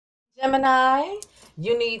Gemini,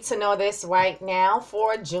 you need to know this right now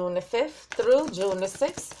for June the 5th through June the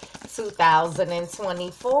 6th,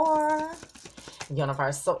 2024.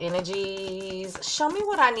 Universal energies, show me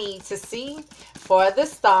what I need to see for the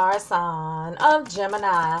star sign of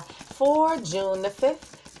Gemini for June the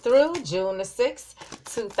 5th through June the 6th,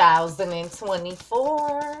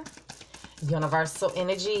 2024. Universal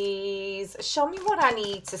energies, show me what I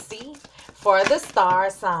need to see for the star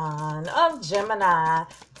sign of Gemini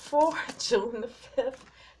for June the 5th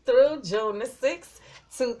through June the 6th,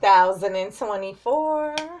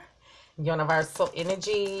 2024. Universal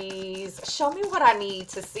energies, show me what I need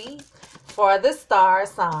to see for the star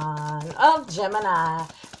sign of Gemini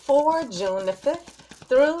for June the 5th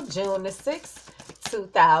through June the 6th,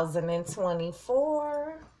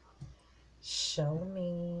 2024. Show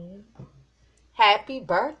me. Happy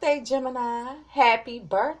birthday, Gemini. Happy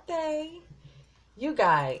birthday. You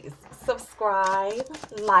guys, subscribe,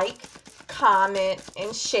 like, comment,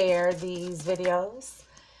 and share these videos.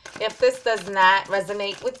 If this does not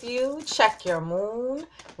resonate with you, check your moon,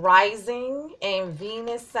 rising, and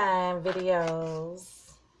Venus sign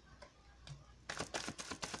videos.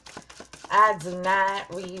 I do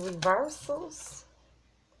not read reversals.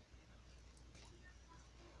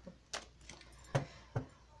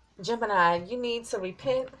 Gemini, you need to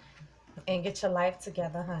repent and get your life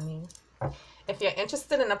together, honey. If you're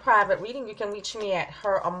interested in a private reading, you can reach me at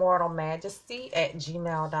her Immortal Majesty at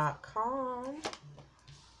gmail.com.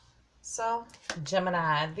 So,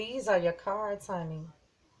 Gemini, these are your cards, honey.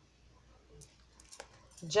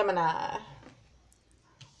 Gemini,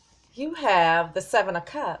 you have the Seven of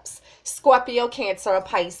Cups, Scorpio, Cancer, or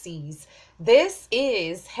Pisces. This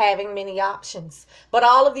is having many options, but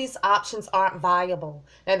all of these options aren't viable.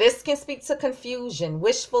 Now, this can speak to confusion,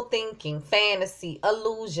 wishful thinking, fantasy,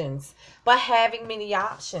 illusions, but having many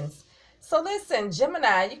options. So listen,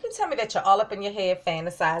 Gemini, you can tell me that you're all up in your head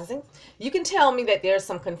fantasizing. You can tell me that there's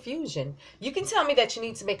some confusion. You can tell me that you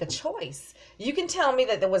need to make a choice. You can tell me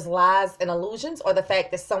that there was lies and illusions, or the fact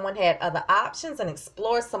that someone had other options, and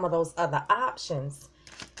explore some of those other options.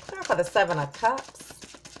 Clarify the Seven of Cups.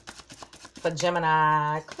 For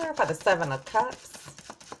Gemini, clarify the Seven of Cups.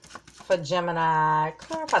 For Gemini,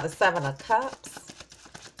 clarify the Seven of Cups.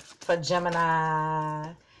 For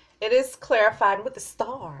Gemini, it is clarified with the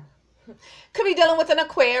star. Could be dealing with an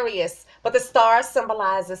Aquarius, but the star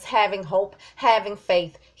symbolizes having hope, having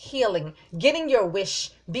faith, healing, getting your wish,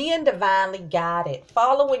 being divinely guided,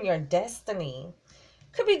 following your destiny.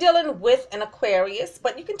 Could be dealing with an Aquarius,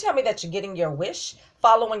 but you can tell me that you're getting your wish,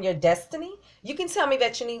 following your destiny. You can tell me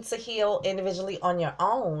that you need to heal individually on your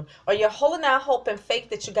own, or you're holding out hope and faith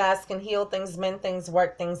that you guys can heal things, mend things,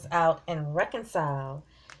 work things out, and reconcile.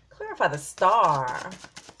 Clarify the star.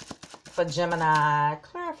 For Gemini,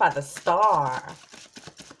 clarify the star.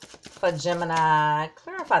 For Gemini,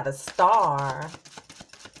 clarify the star.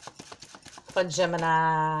 For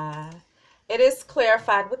Gemini, it is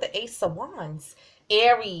clarified with the Ace of Wands.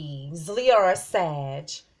 Aries, Leo, or Sag.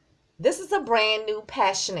 This is a brand new,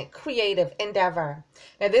 passionate, creative endeavor.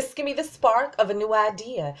 Now, this can be the spark of a new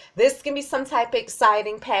idea. This can be some type of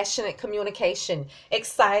exciting, passionate communication,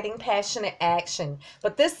 exciting, passionate action.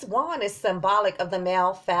 But this wand is symbolic of the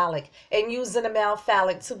male phallic and using the male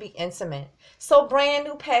phallic to be intimate. So, brand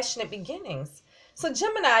new, passionate beginnings. So,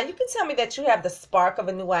 Gemini, you can tell me that you have the spark of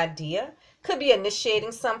a new idea. Could be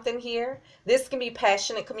initiating something here. This can be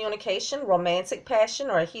passionate communication, romantic passion,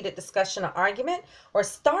 or a heated discussion or argument, or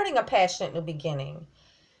starting a passionate new beginning.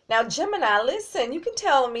 Now, Gemini, listen, you can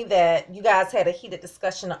tell me that you guys had a heated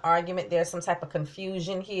discussion or argument. There's some type of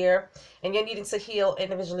confusion here, and you're needing to heal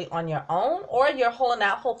individually on your own, or you're holding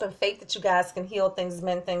out hope and faith that you guys can heal things,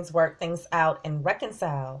 mend things, work things out, and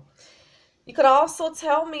reconcile. You could also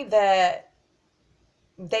tell me that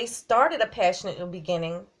they started a passionate new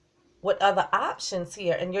beginning with other options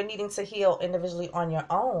here, and you're needing to heal individually on your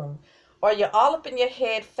own, or you're all up in your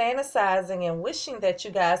head fantasizing and wishing that you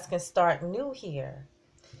guys can start new here.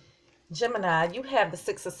 Gemini, you have the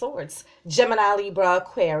Six of Swords. Gemini, Libra,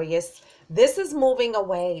 Aquarius. This is moving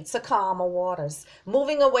away to calmer waters,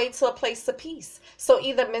 moving away to a place of peace. So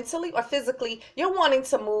either mentally or physically, you're wanting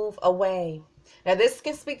to move away. Now, this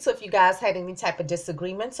can speak to if you guys had any type of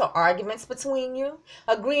disagreements or arguments between you,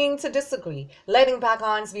 agreeing to disagree, letting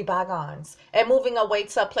bygones be bygones, and moving away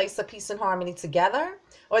to a place of peace and harmony together.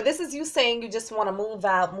 Or this is you saying you just want to move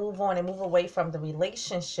out, move on, and move away from the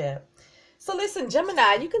relationship. So listen,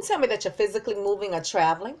 Gemini, you can tell me that you're physically moving or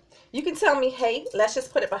traveling. You can tell me, hey, let's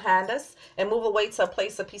just put it behind us and move away to a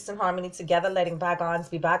place of peace and harmony together, letting bygones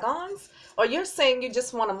be bygones. Or you're saying you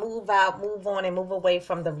just want to move out, move on, and move away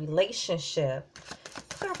from the relationship.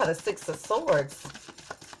 Clarify the Six of Swords.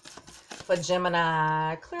 For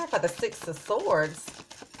Gemini, clarify the Six of Swords.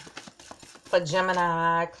 For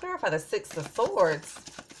Gemini, clarify the Six of Swords.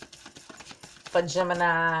 For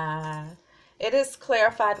Gemini, it is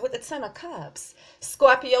clarified with the Ten of Cups.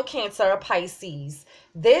 Scorpio, Cancer, or Pisces.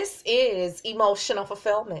 This is emotional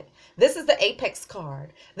fulfillment. This is the apex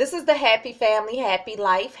card. This is the happy family, happy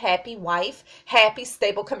life, happy wife, happy,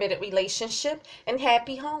 stable, committed relationship, and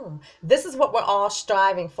happy home. This is what we're all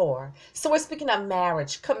striving for. So we're speaking of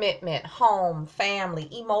marriage, commitment, home, family,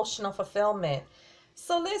 emotional fulfillment.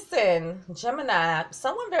 So listen, Gemini,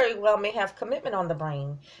 someone very well may have commitment on the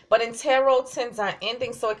brain. But in tarot, tens are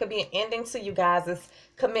ending, so it could be an ending to you guys'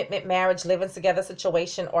 commitment, marriage, living together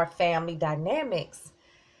situation, or family dynamics.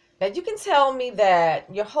 Now, you can tell me that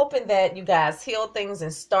you're hoping that you guys heal things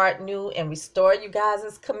and start new and restore you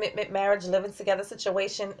guys' commitment, marriage, living together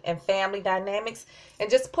situation, and family dynamics, and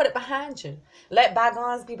just put it behind you. Let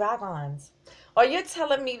bygones be bygones. Or you're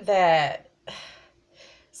telling me that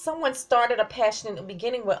someone started a passion in the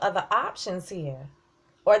beginning with other options here.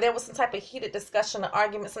 Or there was some type of heated discussion or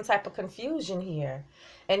argument, some type of confusion here.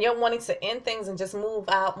 And you're wanting to end things and just move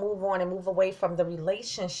out, move on, and move away from the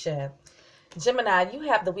relationship. Gemini, you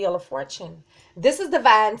have the Wheel of Fortune. This is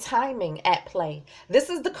divine timing at play. This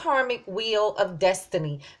is the karmic wheel of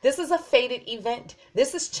destiny. This is a fated event.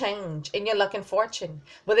 This is change in your luck and fortune.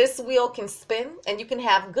 But this wheel can spin and you can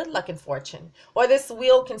have good luck and fortune. Or this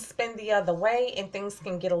wheel can spin the other way and things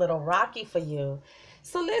can get a little rocky for you.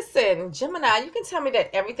 So listen, Gemini, you can tell me that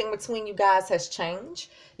everything between you guys has changed.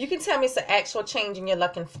 You can tell me it's an actual change in your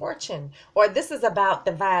luck and fortune. Or this is about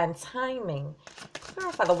divine timing.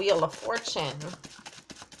 Clarify the Wheel of Fortune.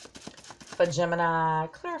 For Gemini,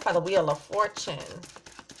 clarify the Wheel of Fortune.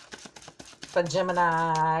 For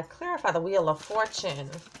Gemini, clarify the Wheel of Fortune.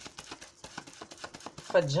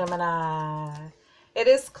 For Gemini, it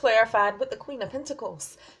is clarified with the Queen of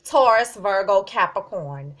Pentacles. Taurus, Virgo,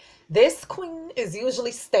 Capricorn. This queen is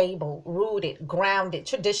usually stable, rooted, grounded,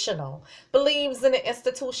 traditional, believes in the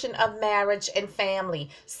institution of marriage and family,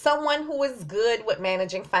 someone who is good with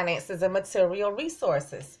managing finances and material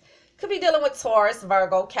resources. Could be dealing with Taurus,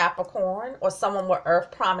 Virgo, Capricorn, or someone with Earth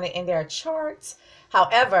prominent in their charts.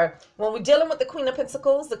 However, when we're dealing with the Queen of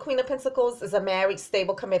Pentacles is a married,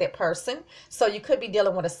 stable, committed person. So you could be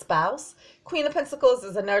dealing with a spouse. Queen of Pentacles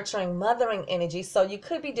is a nurturing, mothering energy. So you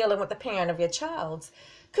could be dealing with the parent of your child.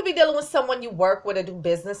 Could be dealing with someone you work with or do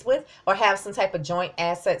business with, or have some type of joint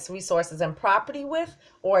assets, resources, and property with,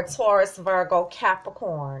 or Taurus, Virgo,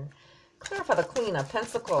 Capricorn. Clarify the Queen of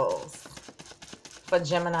Pentacles. For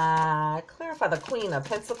Gemini, clarify the Queen of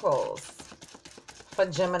Pentacles. For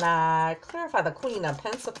Gemini, clarify the Queen of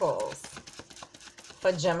Pentacles.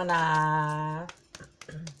 For Gemini,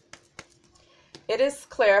 it is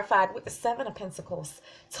clarified with the Seven of Pentacles.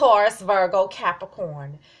 Taurus, Virgo,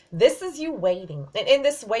 Capricorn. This is you waiting. And in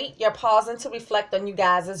this wait, you're pausing to reflect on you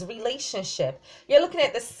guys' relationship. You're looking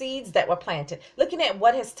at the seeds that were planted, looking at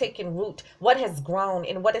what has taken root, what has grown,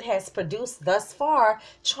 and what it has produced thus far,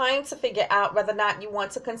 trying to figure out whether or not you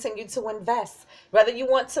want to continue to invest, whether you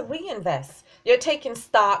want to reinvest. You're taking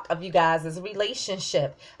stock of you guys'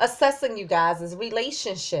 relationship, assessing you guys'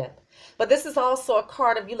 relationship. But this is also a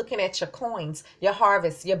card of you looking at your coins, your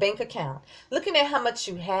harvest, your bank account, looking at how much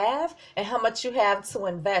you have and how much you have to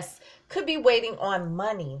invest. Could be waiting on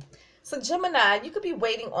money. So Gemini, you could be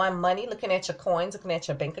waiting on money, looking at your coins, looking at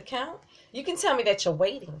your bank account. You can tell me that you're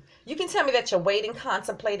waiting. You can tell me that you're waiting,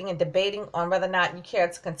 contemplating, and debating on whether or not you care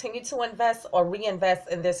to continue to invest or reinvest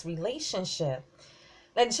in this relationship.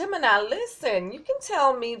 Now, Gemini, listen, you can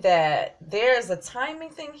tell me that there's a timing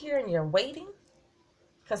thing here and you're waiting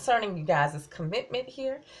concerning you guys' commitment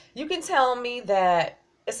here. You can tell me that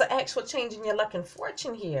it's an actual change in your luck and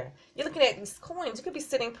fortune here. You're looking at these coins. You could be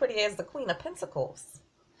sitting pretty as the Queen of Pentacles.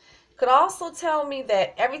 Could also tell me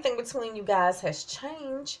that everything between you guys has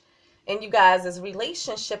changed in you guys'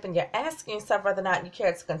 relationship, and you're asking yourself whether or not you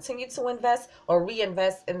care to continue to invest or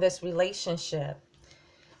reinvest in this relationship.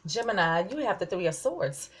 Gemini, you have the Three of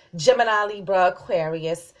Swords. Gemini, Libra,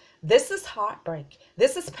 Aquarius. This is heartbreak.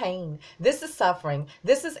 This is pain. This is suffering.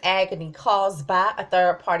 This is agony caused by a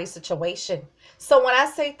third-party situation. So when I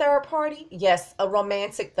say third party, yes, a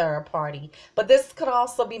romantic third party. But this could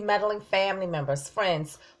also be meddling family members,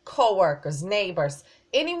 friends, co-workers, neighbors,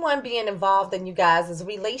 anyone being involved in you guys'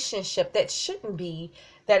 relationship that shouldn't be,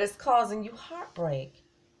 that is causing you heartbreak.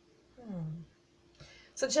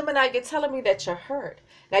 So Gemini, you're telling me that you're hurt.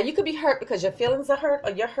 Now, you could be hurt because your feelings are hurt,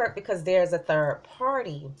 or you're hurt because there's a third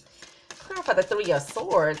party. Clarify the Three of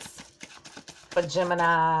Swords. For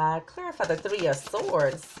Gemini, clarify the Three of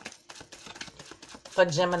Swords. For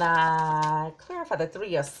Gemini, clarify the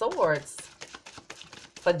Three of Swords.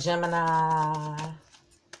 for Gemini.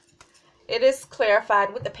 It is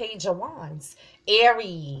clarified with the Page of Wands.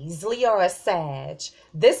 Aries, Leo, or Sag.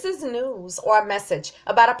 This is news or a message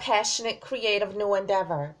about a passionate, creative new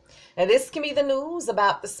endeavor. Now, this can be the news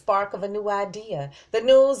about the spark of a new idea. The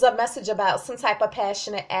news, a message about some type of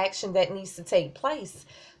passionate action that needs to take place.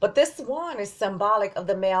 But this one is symbolic of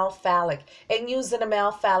the male phallic and using the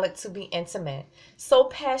male phallic to be intimate. So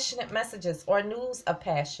passionate messages or news of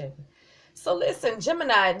passion. So listen,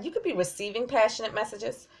 Gemini, you could be receiving passionate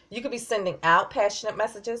messages. You could be sending out passionate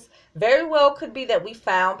messages. Very well could be that we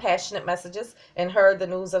found passionate messages and heard the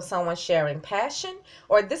news of someone sharing passion,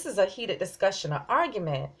 or this is a heated discussion or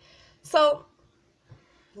argument. So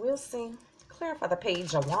we'll see. Clarify the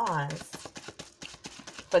Page of Wands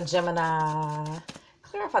for Gemini.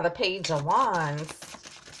 Clarify the Page of Wands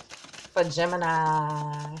for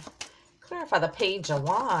Gemini. Clarify the Page of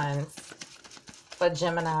Wands for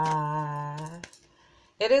Gemini.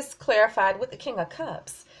 It is clarified with the King of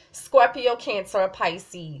Cups. Scorpio, Cancer, or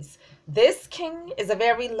Pisces. This king is a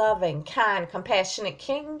very loving, kind, compassionate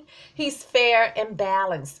king. He's fair and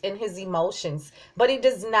balanced in his emotions, but he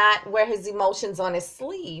does not wear his emotions on his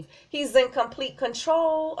sleeve. He's in complete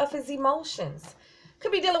control of his emotions.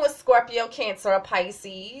 Could be dealing with Scorpio, Cancer, or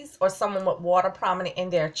Pisces, or someone with water prominent in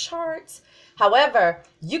their charts. However,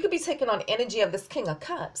 you could be taking on energy of this King of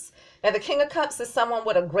Cups. Now, the King of Cups is someone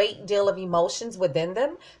with a great deal of emotions within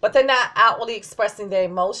them, but they're not outwardly expressing their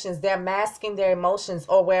emotions. They're masking their emotions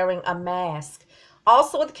or wearing a mask.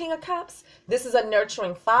 Also, with the King of Cups, this is a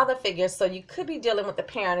nurturing father figure, so you could be dealing with the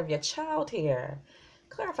parent of your child here.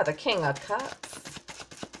 Clarify the King of Cups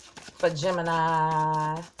for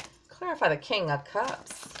Gemini. Clarify the King of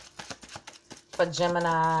Cups for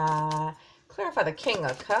Gemini. Clarify the King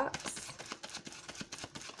of Cups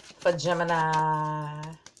for Gemini.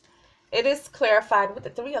 It is clarified with the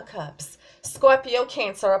Three of Cups. Scorpio,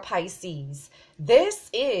 Cancer, or Pisces. This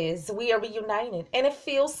is, we are reunited, and it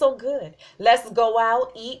feels so good. Let's go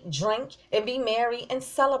out, eat, drink, and be merry and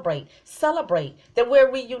celebrate. Celebrate that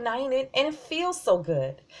we're reunited, and it feels so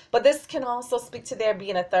good. But this can also speak to there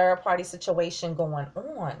being a third-party situation going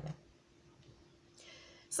on.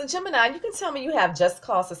 So Gemini, you can tell me you have just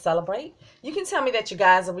cause to celebrate. You can tell me that you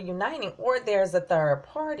guys are reuniting, or there's a third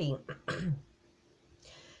party.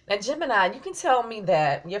 Now, Gemini, you can tell me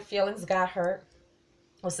that your feelings got hurt,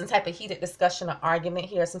 or some type of heated discussion or argument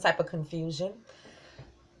here, some type of confusion.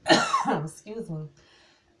 Excuse me.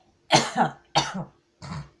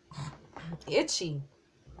 Itchy.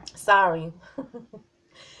 Sorry.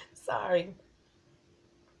 Sorry.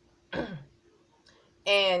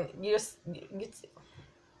 And you're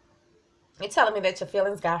telling me that your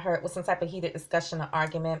feelings got hurt with some type of heated discussion or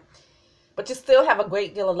argument, but you still have a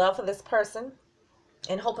great deal of love for this person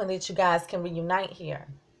and hoping that you guys can reunite here.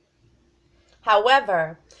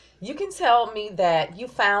 However, you can tell me that you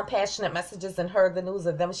found passionate messages and heard the news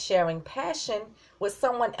of them sharing passion with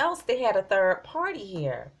someone else. They had a third party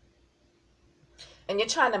here. And you're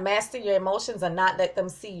trying to master your emotions and not let them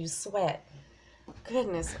see you sweat.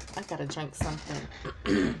 Goodness, I gotta drink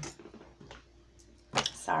something.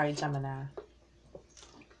 Sorry, Gemini.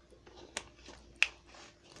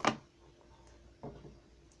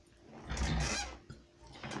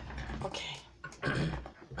 Okay.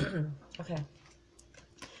 Okay.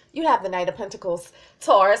 You have the Knight of Pentacles,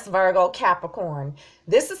 Taurus, Virgo, Capricorn.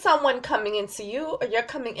 This is someone coming into you, or you're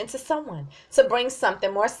coming into someone to bring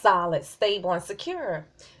something more solid, stable, and secure.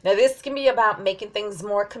 Now, this can be about making things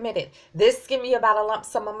more committed. This can be about a lump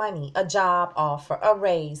sum of money, a job offer, a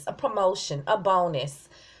raise, a promotion, a bonus,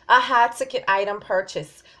 a high-ticket item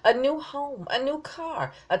purchase, a new home, a new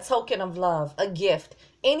car, a token of love, a gift,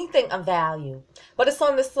 anything of value. But it's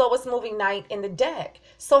on the slowest moving knight in the deck.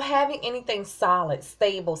 So having anything solid,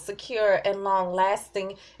 stable, secure, and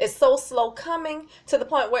long-lasting is so slow coming to the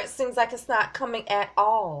point where it seems like it's not coming at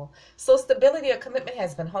all. So stability or commitment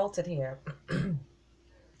has been halted here.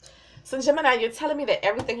 So Gemini, you're telling me that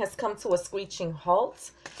everything has come to a screeching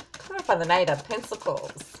halt. Clarify the Knight of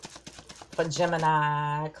Pentacles for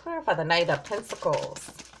Gemini. Clarify the Knight of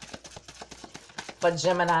Pentacles for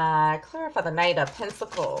Gemini. Clarify the Knight of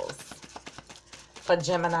Pentacles for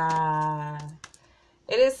Gemini.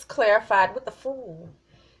 It is clarified with the Fool.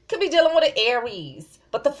 Could be dealing with an Aries,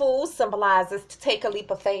 but the Fool symbolizes to take a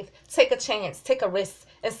leap of faith, take a chance, take a risk,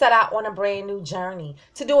 and set out on a brand new journey,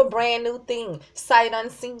 to do a brand new thing, sight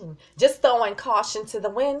unseen, just throwing caution to the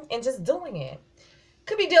wind and just doing it.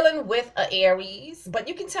 Could be dealing with an Aries, but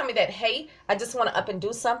you can tell me that, hey, I just want to up and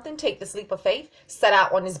do something, take this leap of faith, set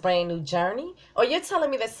out on this brand new journey. Or you're telling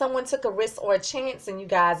me that someone took a risk or a chance in you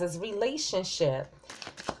guys' relationship.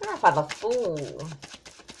 Clarify the Fool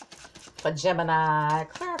For Gemini,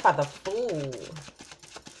 clarify the Fool.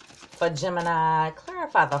 For Gemini,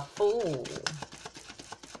 clarify the Fool.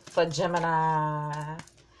 For Gemini,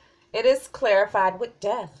 it is clarified with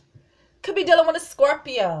Death. Could be dealing with a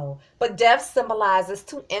Scorpio, but death symbolizes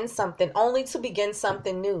to end something, only to begin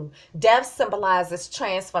something new. Death symbolizes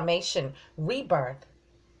transformation, rebirth.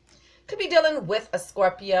 Could be dealing with a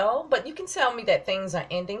Scorpio, but you can tell me that things are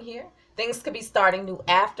ending here. Things could be starting new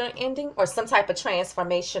after ending, or some type of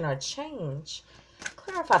transformation or change.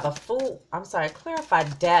 Clarify the Fool. I'm sorry, clarify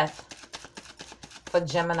Death. For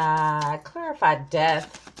Gemini, clarify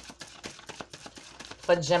Death.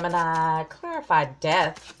 For Gemini, clarify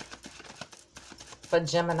Death. For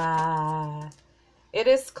Gemini, it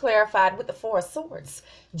is clarified with the Four of Swords.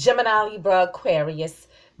 Gemini, Libra, Aquarius.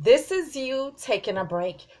 This is you taking a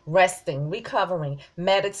break, resting, recovering,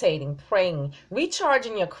 meditating, praying,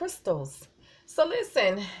 recharging your crystals. So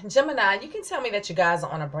listen, Gemini, you can tell me that you guys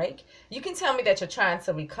are on a break. You can tell me that you're trying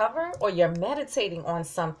to recover, or you're meditating on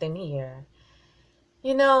something here.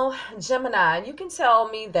 You know, Gemini, you can tell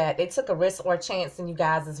me that they took a risk or a chance in you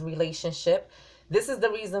guys' relationship. This is the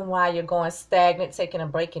reason why you're going stagnant, taking a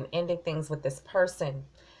break, and ending things with this person.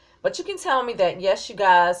 But you can tell me that, yes, you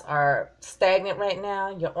guys are stagnant right now.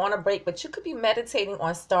 You're on a break, but you could be meditating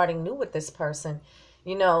on starting new with this person.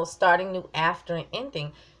 You know, starting new after an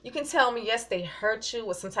ending. You can tell me, yes, they hurt you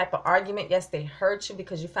with some type of argument. Yes, they hurt you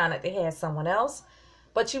because you found out they had someone else.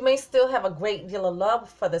 But you may still have a great deal of love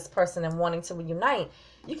for this person and wanting to reunite.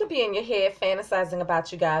 You could be in your head fantasizing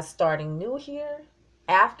about you guys starting new here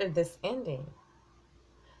after this ending.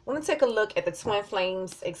 We're going to take a look at the twin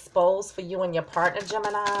flames exposed for you and your partner,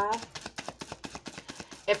 Gemini.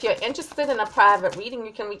 If you're interested in a private reading,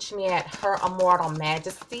 you can reach me at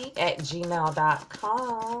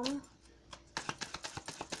herimmortalmajesty@gmail.com.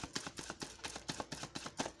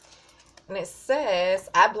 And it says,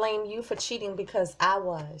 I blame you for cheating because I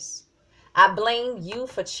was. I blame you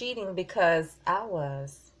for cheating because I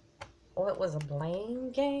was. Or it was a blame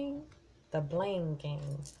game? The blame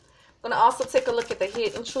game. I'm going to also take a look at the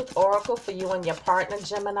Hidden Truth Oracle for you and your partner,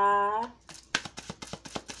 Gemini.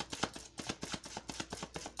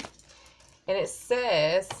 And it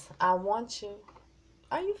says, I want you.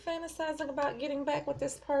 Are you fantasizing about getting back with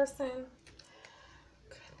this person?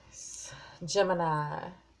 Goodness. Gemini,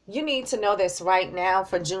 you need to know this right now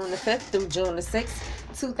for June the 5th through June the 6th,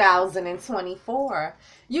 2024.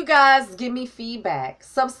 You guys give me feedback.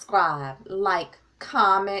 Subscribe, like,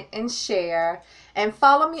 comment, and share. And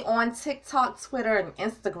follow me on TikTok, Twitter, and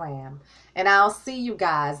Instagram. And I'll see you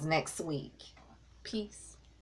guys next week. Peace.